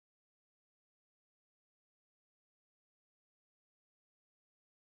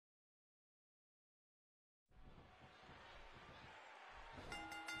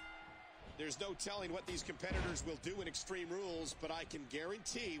There's no telling what these competitors will do in Extreme Rules, but I can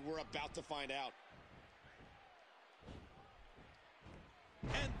guarantee we're about to find out.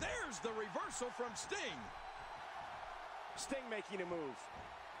 And there's the reversal from Sting. Sting making a move.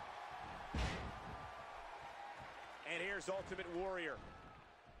 And here's Ultimate Warrior.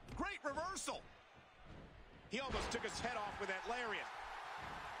 Great reversal. He almost took his head off with that lariat.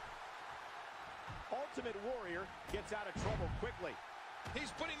 Ultimate Warrior gets out of trouble quickly.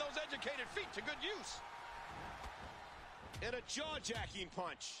 He's putting those educated feet to good use. And a jaw-jacking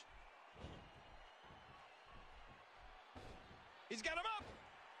punch. He's got him up.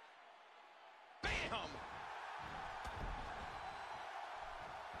 Bam!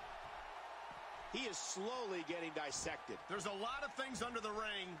 He is slowly getting dissected. There's a lot of things under the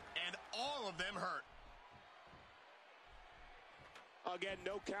ring, and all of them hurt. Again,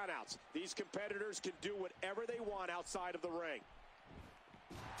 no countouts. These competitors can do whatever they want outside of the ring.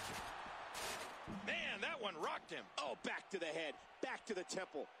 Man, that one rocked him. Oh, back to the head, back to the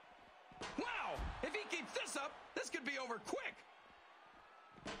temple. Wow! If he keeps this up, this could be over quick.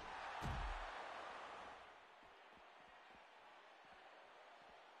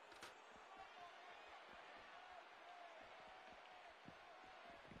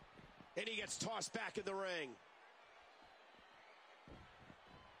 And he gets tossed back in the ring.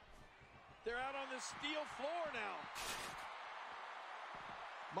 They're out on the steel floor now.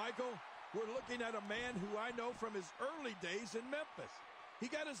 Michael, we're looking at a man who I know from his early days in Memphis. He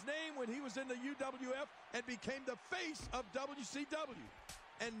got his name when he was in the UWF and became the face of WCW.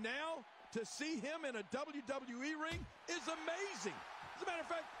 And now, to see him in a WWE ring is amazing. As a matter of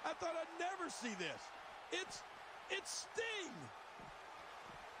fact, I thought I'd never see this. It's Sting.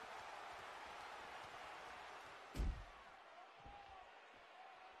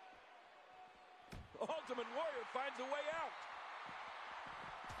 Ultimate Warrior finds a way out.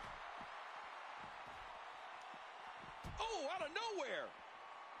 Oh, out of nowhere.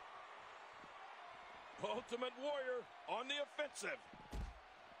 Ultimate Warrior on the offensive.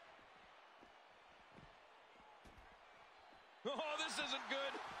 Oh, this isn't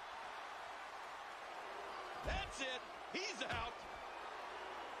good. That's it. He's out.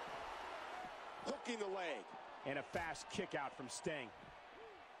 Hooking the leg. And a fast kick out from Sting.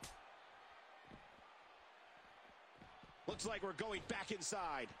 Looks like we're going back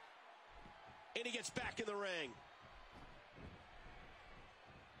inside. And he gets back in the ring.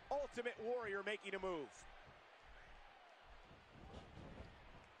 Ultimate Warrior making a move.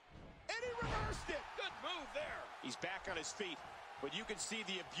 And he reversed it. Good move there. He's back on his feet. But you can see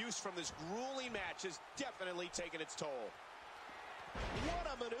the abuse from this grueling match has definitely taken its toll. What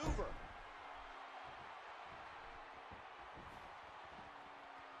a maneuver.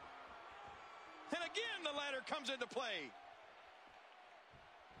 And again, the ladder comes into play.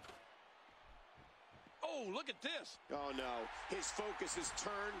 Oh, look at this. Oh, no. His focus is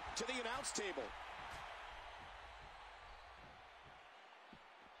turned to the announce table.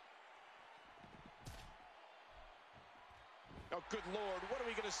 Oh, good Lord. What are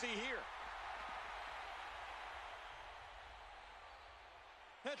we going to see here?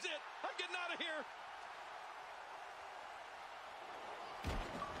 That's it. I'm getting out of here.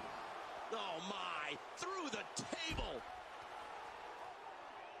 Oh, my. Through the table.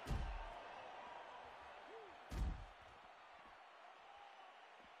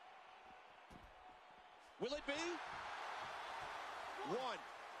 Will it be? 1,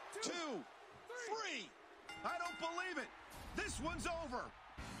 2, 3. I don't believe it. This one's over.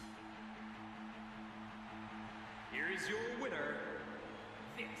 Here is your winner.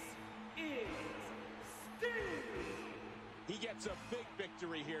 This is Sting. He gets a big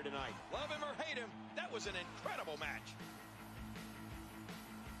victory here tonight. Love him or hate him, that was an incredible match.